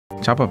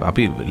චාප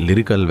අපි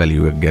ලිරිකල්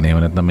වැලියු එක ගැන එහෙම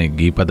නැත්නම් මේ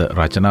ගීපද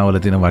රචනාවල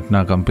තියෙන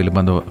වටිනාකම්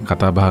පිළිබඳව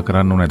කතා බහ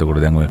කරන්න ඕනේ.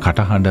 එතකොට දැන් ඔය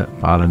කටහඬ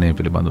පාලනය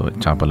පිළිබඳව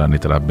චාපලා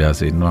නිතර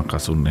අභ්‍යාසයේ ඉන්නවා,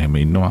 කසුන් එහෙම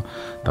ඉන්නවා.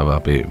 තව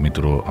අපේ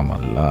මිතුරෝ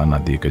අමල්ලා,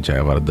 නදීක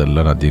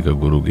ජයවර්ධනලා, නදීක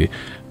ගුරුගේ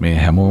මේ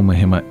හැමෝම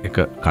එහෙම එක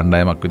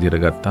කණ්ඩායමක් විදියට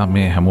ගත්තා.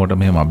 මේ හැමෝටම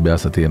මෙහෙම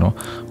අභ්‍යාස තියෙනවා.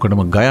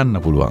 කොටම ගයන්න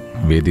පුළුවන්.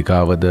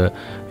 වේදිකාවද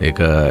ඒක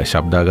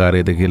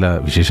ශබ්දාගාරයේද කියලා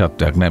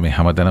විශේෂත්වයක් නැහැ. මේ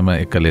හැමතැනම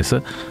එක ලෙස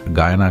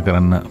ගායනා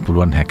කරන්න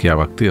පුළුවන්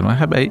හැකියාවක් තියෙනවා.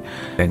 හැබැයි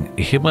දැන්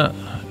එහෙම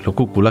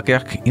ලොකු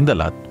කුලකයක්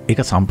ඉඳලත් ඒක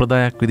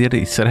සම්ප්‍රදායක් විදියට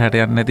ඉස්සරහට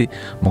යන්නේ නැති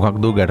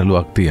මොකක්ද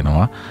ගැටලුවක්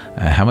තියෙනවා.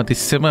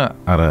 හැමතිස්සෙම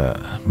අර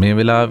මේ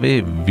වෙලාවේ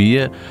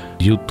විය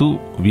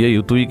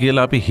යුතුයි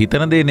කියලා අපි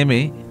හිතන දේ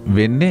නෙමෙයි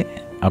වෙන්නේ.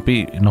 අපි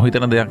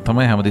නොහිතන දෙයක්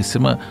තමයි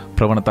හැමතිස්සෙම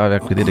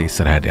ප්‍රවණතාවයක් විදියට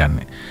ඉස්සරහට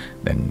යන්නේ.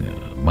 දැන්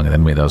මම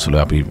දැන් මේ දවස්වල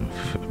අපි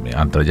මේ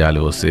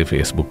අන්තර්ජාලය ඔස්සේ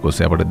Facebook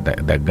ඔස්සේ අපිට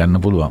දැක්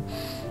ගන්න පුළුවන්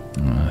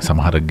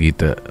සමහර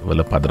ගීත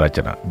වල පද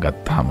රචනා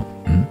ගත්තාම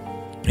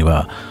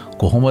ඒවා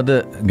කොහොමද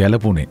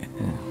ගැලපුණේ,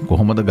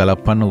 කොහොමද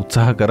ගලපන්න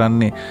උත්සාහ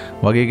කරන්නේ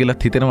වගේ කියලා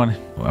හිතෙනවනේ.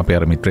 අපේ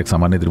අර මිත්‍රෙක්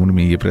සාමාන්‍ය දිනුනේ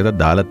මේ ඊයේ පෙරේදා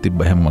දාලා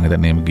තිබ්බ හැම මම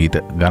හිතන්නේ මේ ගීත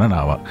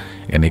ගණනාවක්.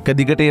 يعني එක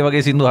දිගට ඒ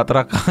වගේ සින්දු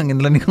හතරක් අහන්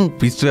ඉඳලා නිකන්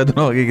පිස්සු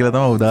වැදුනා වගේ කියලා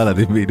තමයි උදාලා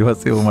තිබ්බේ. ඊට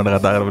පස්සේ ਉਹ මට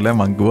කතා කරලා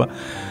මං කිව්වා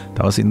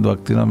තව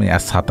සින්දුවක් තියෙනවා මේ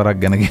S4ක්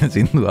ගැන කියන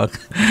සින්දුවක්.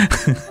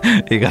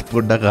 ඒකත්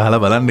පොඩ්ඩක්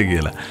අහලා බලන්න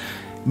කියලා.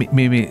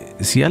 මේ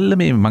සියල්ල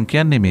මේ මං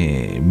කියන්නේ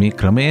මේ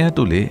ක්‍රමය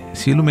ඇතුලේ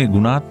සියලු මේ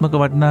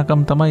ගුණාත්මක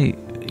වටිනාකම් තමයි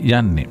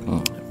යන්නේ.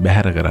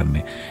 බැහැර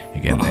කරන්නේ. ඒ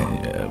කියන්නේ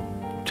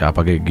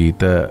චාපගේ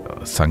ගීත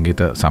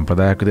සංගීත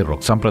සම්ප්‍රදායක් විදිහට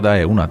රොක්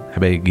සම්ප්‍රදාය වුණත්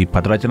හැබැයි ගීත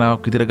පද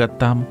රචනාවක් විදිහට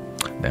ගත්තාම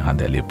දැන්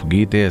හන්දැලියපු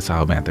ගීතය සහ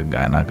මෑත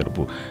ගායනා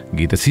කරපු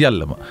ගීත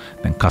සියල්ලම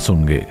දැන්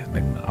කසුන්ගේ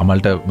දැන්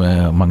අමල්ට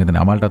මම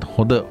හිතන්නේ අමල්ටත්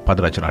හොඳ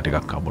පද රචනා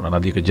ටිකක් හම්බුණා.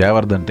 නදීක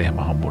ජයවර්ධනට එහෙම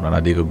හම්බුණා.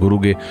 නදීක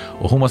ගුරුගේ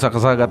ඔහුම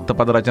සකසාගත්ත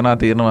පද රචනා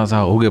තියෙනවා සහ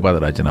ඔහුගේ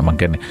පද රචනා. මම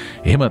කියන්නේ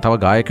එහෙම තව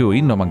ගායකයෝ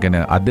ඉන්නවා. මම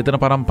කියන්නේ අධ්‍යතන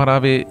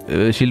පරම්පරාවේ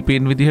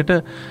ශිල්පීන් විදිහට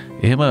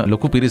එහෙම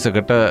ලොකු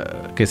පිරිසකට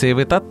කෙසේ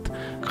වෙතත්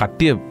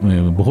කට්ටිය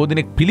බොහෝ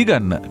දිනෙක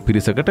පිළිගන්න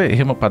පිරිසකට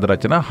එහෙම පද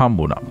රචනා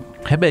හම්බුණා.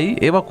 හැබැයි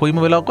ඒවා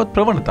කොයිම වෙලාවකවත්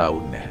ප්‍රවණතාව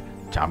වුණේ නැහැ.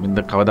 චාමින්ද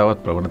කවදාවත්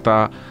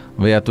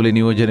ප්‍රවණතාවය ඇතුලේ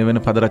නියෝජනය වෙන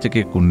පද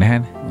රචකයෙක් වුණේ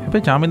නැහැනේ.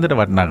 හැබැයි චාමින්දට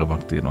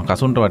වටිනාකමක් තියෙනවා.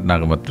 කසුන්ට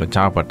වටිනාකමක් තියෙනවා.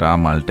 චාපට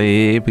ආමල්ට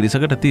ඒ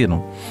පිරිසකට තියෙනවා.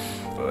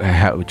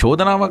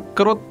 චෝදනාවක්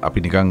කරොත්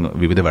අපි නිකන්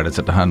විවිධ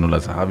වැඩසටහන් වල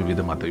සහ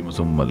විවිධ මත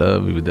විමසුම් වල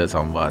විවිධ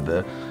සංවාද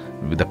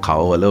විවිධ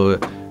කවවල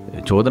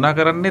චෝදනා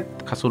කරන්නේ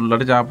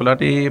කසුල්ලට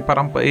චාපලට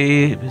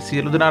ඒ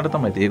සියලු දෙනාට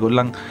තමයි.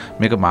 ඒගොල්ලන්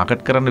මේක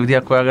මාකට් කරන්න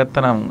විදියක්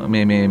හොයාගත්තා නම්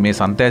මේ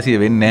සන්තෑසිය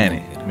වෙන්නේ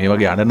නැහනේ. මේ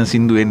වගේ අඬන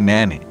සින්දු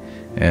වෙන්නේ නැහනේ.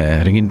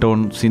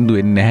 රිගින්ටෝන් සින්දු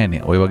වෙන්නේ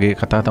නැහනේ. ඔය වගේ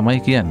කතා තමයි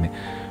කියන්නේ.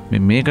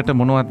 මේකට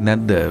මොනවත්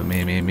නැද්ද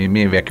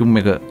මේ වැකියුම්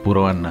එක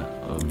පුරවන්න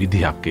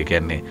විදියක්? ඒ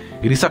කියන්නේ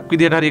ඉරිසක්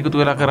විදියට හරි එකතු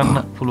වෙලා කරන්න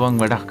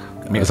පුළුවන් වැඩක්.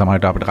 මේක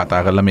සමහරට අපිට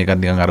කතා කරලා මේකත්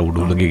නිකන් අර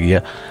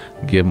උඩුලගේ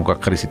ගිය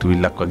මොකක් හරි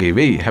සිතුවිල්ලක් වගේ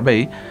වෙයි.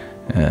 හැබැයි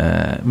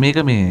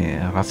මේක මේ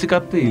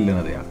රසිකත්වයේ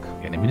ඉල්ලන දෙයක්.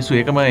 يعني මිනිස්සු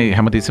ඒකම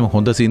හැමතිස්සෙම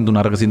හොඳ සින්දු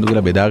නරක සින්දු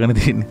කියලා බෙදාගෙන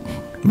තියෙන්නේ.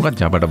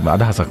 මොකක්ද අපට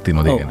අදහසක්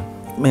තියෙනවද ඒ ගැන?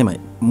 මෙහෙමයි.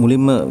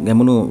 මුලින්ම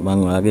ගැමුණු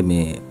මම ඔයාගේ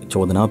මේ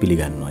චෝදනාව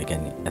පිළිගන්නවා. ඒ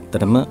කියන්නේ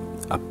ඇත්තටම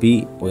අපි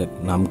ඔය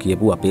නම්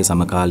කියපු අපේ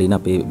සමකාලීන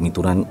අපේ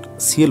මිතුරන්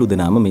සියලු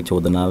දෙනාම මේ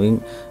චෝදනාවෙන්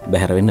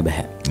බැහැර වෙන්න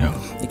බෑ.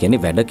 ඒ කියන්නේ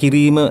වැඩ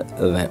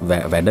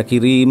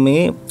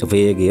කිරීමේ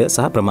වේගය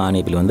සහ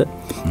ප්‍රමාණය පිළිබඳ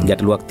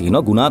ගැටලුවක්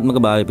තියෙනවා. ගුණාත්මක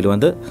භාවය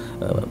පිළිබඳ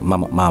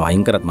මම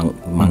වයින් කරත්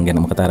මම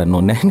ගැනම කතා කරන්න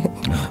ඕනේ නැහැ.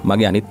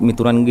 මගේ අනිත්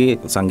මිතුරන්ගේ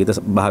සංගීත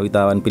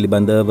භාවිතාවන්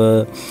පිළිබඳව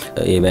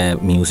ඒවැ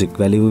මියුසික්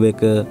වැලියු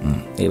එක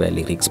ඒවැ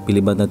ලිරික්ස්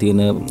පිළිබඳ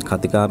තියෙන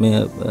කතිකාමය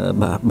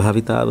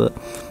භාවිතාව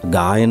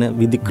ගායන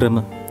විධික්‍රම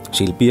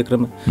ශිල්පීය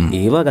ක්‍රම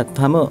ඒවා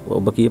ගත්තාම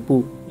ඔබ කියපු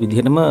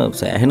විදිහටම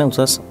සෑහෙන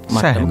උසස්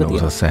මට්ටමක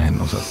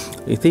තියෙනවා.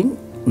 ඉතින්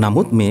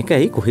නමුත්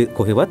මේකයි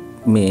කොහෙවත්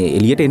මේ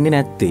එළියට එන්නේ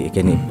නැත්තේ. ඒ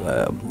කියන්නේ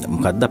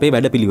මොකද්ද අපේ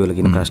වැඩපිළිවෙල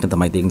කියන ප්‍රශ්නේ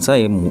තමයි තියෙන නිසා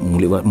ඒ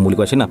මූලික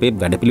වශයෙන් අපේ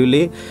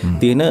වැඩපිළිවෙලේ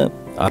තියෙන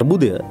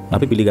අර්බුදය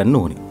අපි පිළිගන්න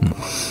ඕනේ.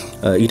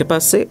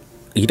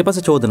 ඊට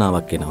පස්සේ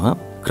චෝදනාවක් එනවා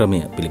ක්‍රමය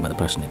පිළිබඳ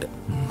ප්‍රශ්නෙට.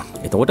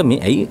 එතකොට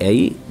මේ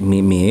ඇයි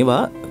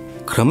මේවා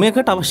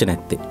ක්‍රමයකට අවශ්‍ය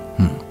නැත්තේ?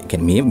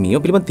 මේ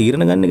පිළිබඳ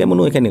තීරණ ගන්න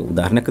ගැමුණු. ඒ කියන්නේ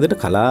උදාහරණයක්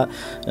විදිහට කලා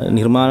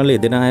නිර්මාණ වල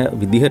යෙදෙන අය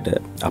විදිහට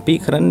අපි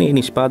කරන්නේ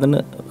නිෂ්පාදන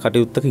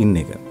කටයුත්තක ඉන්න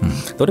එක.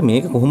 ඒතකොට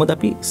මේක කොහොමද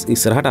අපි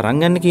ඉස්සරහට අරන්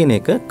යන්නේ කියන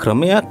එක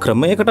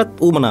ක්‍රමයකටත්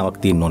ඌමනාවක්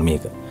තියෙන්න ඕන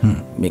මේක.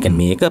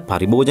 මේක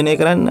පරිභෝජනය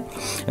කරන්න.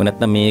 එහෙම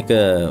නැත්නම් මේක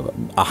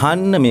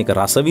අහන්න, මේක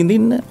රස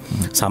විඳින්න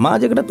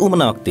සමාජයකටත්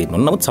ඌමනාවක් තියෙන්න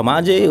ඕන. නමුත්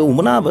සමාජයේ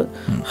ඌමනාව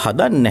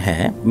හදන්නේ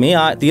නැහැ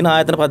මේ තියෙන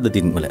ආයතන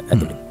පද්ධතින් වල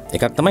ඇතුළේ.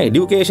 එකක් තමයි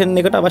එඩියුකේෂන්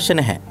එකට අවශ්‍ය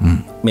නැහැ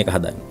මේක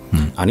හදන්න.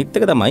 අනිත්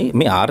එක තමයි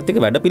මේ ආර්ථික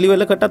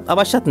වැඩපිළිවෙලකටත්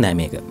අවශ්‍යත් නැහැ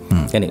මේක.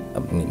 يعني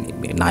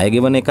ණය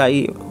ගෙවන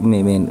එකයි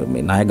මේ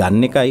ණය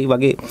ගන්න එකයි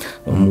වගේ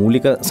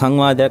මූලික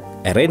සංවාදයක්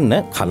ඇරෙන්න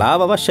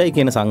කලාව අවශ්‍යයි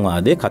කියන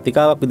සංවාදයේ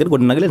කතිකාවක් විදිහට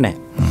ගොඩනගලා නැහැ.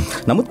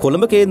 නමුත්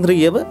කොළඹ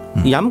කේන්ද්‍රීයව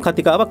යම්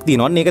කතිකාවක්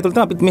තියෙනවා. අන්න ඒක තුළ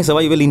තමයි අපිත් මේ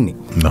සවයිවල ඉන්නේ.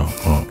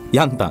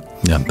 යන්තා.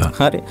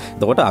 හරි.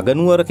 එතකොට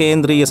අගනුවර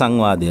කේන්ද්‍රීය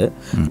සංවාදය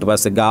ඊට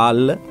පස්සේ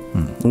ගාල්ල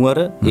නුවර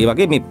ඒ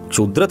වගේ මේ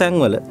ක්ෂුද්‍ර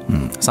තැන්වල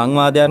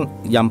සංවාදයන්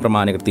යම්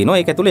ප්‍රමාණයකට තියෙනවා.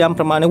 ඒක ඇතුලේ යම්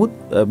ප්‍රමාණයකුත්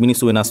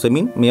මිනිස්සු වෙනස්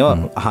වෙමින් මේවා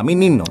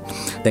අහමින් ඉන්නවා.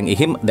 දැන්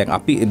එහෙම දැන්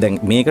අපි දැන්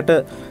මේකට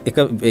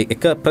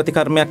එක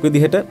ප්‍රතිකර්මයක්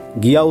විදිහට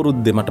ගිය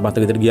අවුරුද්දේ මට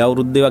මතක විදිහට ගිය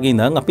අවුරුද්දේ වගේ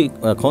ඉඳන් අපි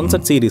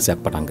කොන්සර්ට් සීරීස්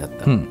එකක් පටන්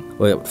ගත්තා.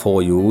 ඔය For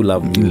You,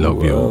 Love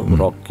You,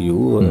 Rock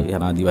You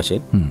යනාදී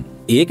වශයෙන්.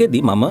 ඒකෙදි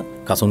මම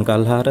කසුන්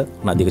කල්හාර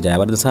නදික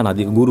ජයවර්ධන සහ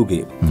නදික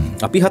ගුරුගේ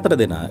අපි 4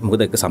 දෙනා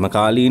මොකද එක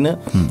සමකාලීන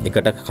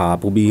එකට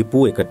කාපු බීපු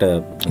එකට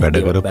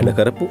වැඩ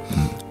කරපු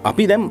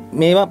අපි දැන්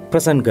මේවා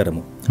ප්‍රසන්ට්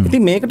කරමු.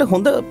 ඉතින් මේකට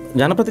හොඳ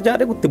ජන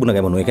ප්‍රතිචාරයක්ත් තිබුණා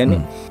ගැමුණු. ඒ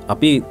කියන්නේ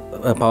අපි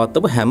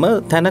පවත්වපු හැම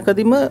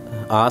තැනකදීම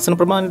ආසන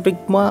ප්‍රමාණයට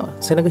ඉක්මවා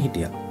සෙනග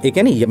හිටියා. ඒ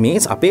කියන්නේ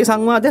මේ අපේ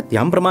සංවාදයත්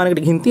යම්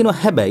ප්‍රමාණයකට ගිහින් තියෙනවා.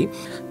 හැබැයි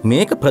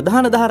මේක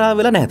ප්‍රධාන ධාරාව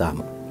වෙලා නැහැ තාම.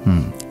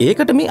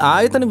 ඒකට මේ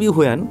ආයතන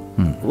ව්‍යුහයන්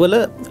වල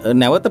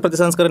නැවත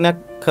ප්‍රතිසංස්කරණයක්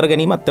කර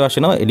ගැනීම අත්‍යවශ්‍ය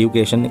වෙනවා.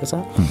 එඩියුකේෂන් එක සහ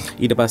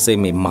ඊට පස්සේ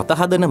මේ මත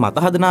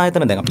හදන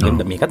ආයතන දැන්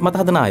අපිට මේකත් මත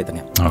හදන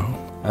ආයතනයක්.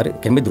 හරි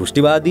කැමේ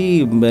දෘෂ්ටිවාදී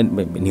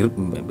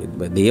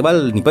දේවල්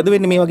නිපද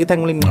වෙන්නේ මේ වගේ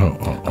තැන් වලින්.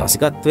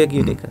 රසිකත්වය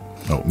කියන එක.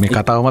 මේ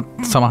කතාවමත්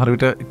සමහර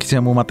විට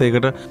කිසියම්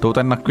මතයකට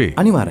තෝතැන්නක් වේ.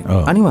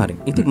 අනිවාර්යෙන්.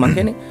 ඉතින් මම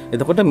කියන්නේ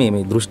එතකොට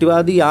මේ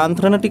දෘෂ්ටිවාදී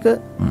යාන්ත්‍රණ ටික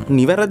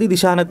නිවැරදි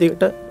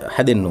දිශානතියකට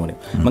හැදෙන්න ඕනේ.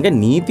 මම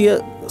කියන්නේ නීතිය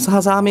සහ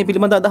සාමය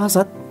පිළිබඳ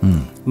අදහසත්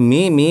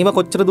මේව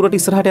කොච්චර දුරට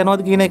ඉස්සරහට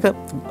යනවද කියන එක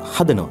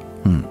හදනවා.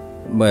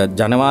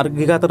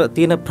 ජනවාර්ගික අතර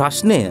තියෙන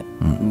ප්‍රශ්නය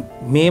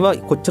මේවා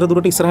කොච්චර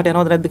දුරට ඉස්සරහට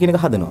යනවද නැද්ද කියන එක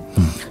හදනවා.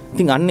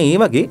 ඉතින් අන්න ඒ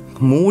වගේ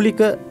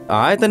මූලික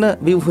ආයතන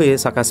ව්‍යුහයේ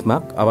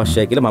සකස්මක්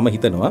අවශ්‍යයි කියලා මම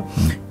හිතනවා.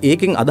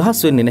 ඒකෙන් අදහස්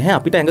වෙන්නේ නැහැ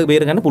අපිට ඇඟ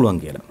බේර ගන්න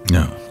පුළුවන්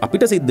කියලා.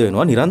 අපිට සිද්ධ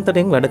වෙනවා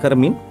නිරන්තරයෙන් වැඩ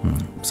කරමින්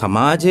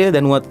සමාජය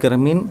දැනුවත්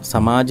කරමින්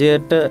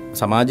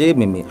සමාජයේ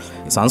මේ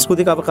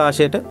සංස්කෘතික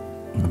අවකාශයට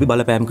අපි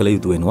බලපෑම් කළ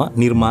යුතු වෙනවා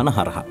නිර්මාණ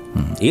හරහා.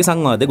 ඒ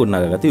සංවාදය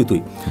ගොඩනගාගත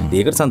යුතුයි.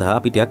 ඒකට සඳහා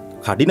අපි ටිකක්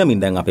කඩිනමින්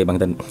දැන් අපේ මම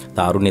හිතන්නේ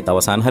තාරුණ්‍යයේ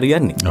අවසාන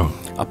හරියන්නේ.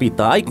 අපි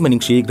තා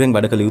ඉක්මනින් ශීඝ්‍රයෙන්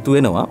වැඩ කළ යුතු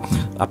වෙනවා.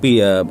 අපි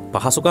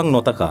පහසුකම්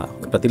නොතකා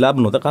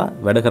ප්‍රතිලාභ නොතකා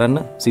වැඩ කරන්න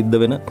සිද්ධ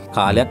වෙන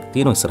කාලයක්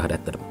තියෙනවා ඉස්සරහට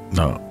ඇත්තටම.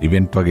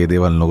 ඉවෙන්ට් වගේ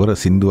දේවල් නොකර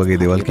සින්දු වගේ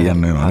දේවල්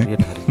කියන්න වෙනවා නේ.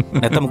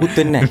 නැත්තම් මුකුත්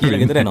වෙන්නේ නැහැ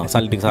කියලා ගෙදර යනවා.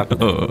 සල්ලි ටික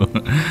සාක්කු.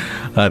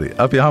 හරි.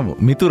 අපි ආමු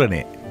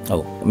මිතුරනේ.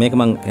 ඔව්. මේක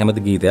මම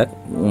කැමති ගීතයක්.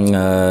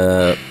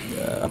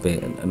 අපේ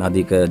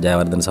නදීක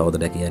ජයවර්ධන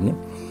සහෝදරයා කියන්නේ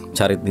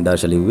චරිත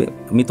නිදර්ශ ලිව්වේ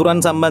මිතුරන්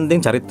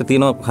සම්බන්ධයෙන් චරිත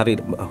තියෙනවා හරි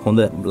හොඳ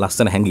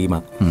ලස්සන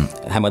හැඟීමක්.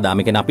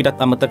 හැමදාම කියන්නේ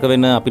අපිටත් අමතක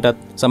වෙන අපිටත්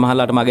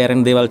සමහරලාට මගේ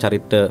ඇරෙන දේවල්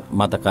චරිත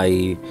මතකයි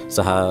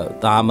සහ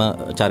තාම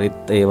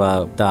චරිත ඒවා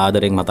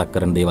ආදරෙන් මතක්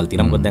කරන දේවල්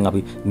තියෙනවා. මොකද දැන්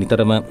අපි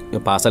නිතරම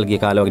පාසල් ගිය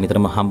කාලේ වගේ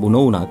නිතරම හම්බු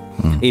නොවුණත්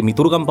ඒ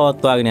මිතුරුකම්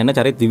පවත්වාගෙන යන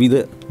චරිත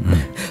විවිධ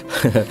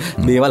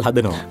දේවල්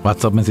හදනවා.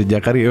 WhatsApp message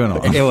එකක් හරි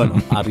එවනවා.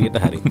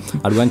 හරියට හරි.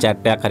 අඩුවන්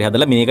chat එකක් හරි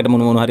හදලා මේකට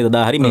මොන හරි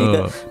දදා හරි මේක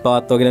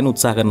පවත්වාගෙන යන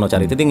උත්සාහ කරනවා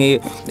චරිත. ඉතින්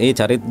ඒ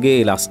චරිත්ගේ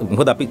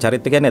මොකද අපි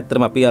චරිත කියන්නේ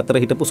ඇත්තටම අපි අතර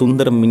හිටපු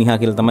සුන්දර මිනිහා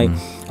කියලා තමයි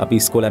අපි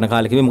ඉස්කෝලේ යන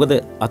කාලේ කිව්වේ. මොකද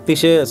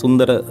අතිශය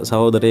සුන්දර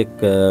සහෝදරයෙක්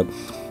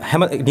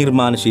හැම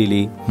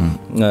නිර්මාණශීලී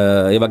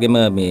ඒ වගේම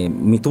මේ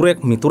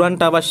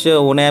මිතුරන්ට අවශ්‍ය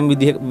ඕනෑම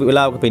විදිහ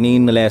වෙලාවක පෙනී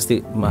ඉන්න ලෑස්ති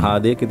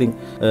මහාදේක. ඉතින්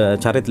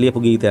චරිත ලියපු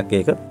ගීතයක්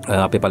ඒක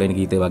අපේ පළවෙනි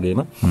ගීතේ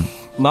වගේම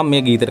මම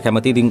මේ ගීතයට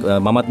කැමති. ඉතින්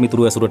මමත්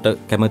මිතුරු ඇසුරට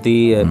කැමති.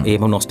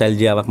 එහෙම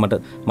නොස්ටැල්ජියාවක්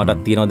මටත්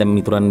තියෙනවා. දැන්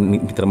මිතුරන්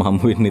නිතරම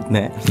හම්බ වෙන්නෙත්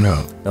නැහැ.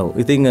 ඔව්.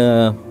 ඉතින්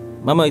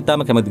මම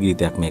ඊටාම කැමති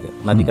ගීතයක් මේක.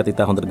 නදීකත්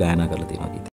ඊටා හොඳට ගායනා කරලා තියෙනවා ගීතය.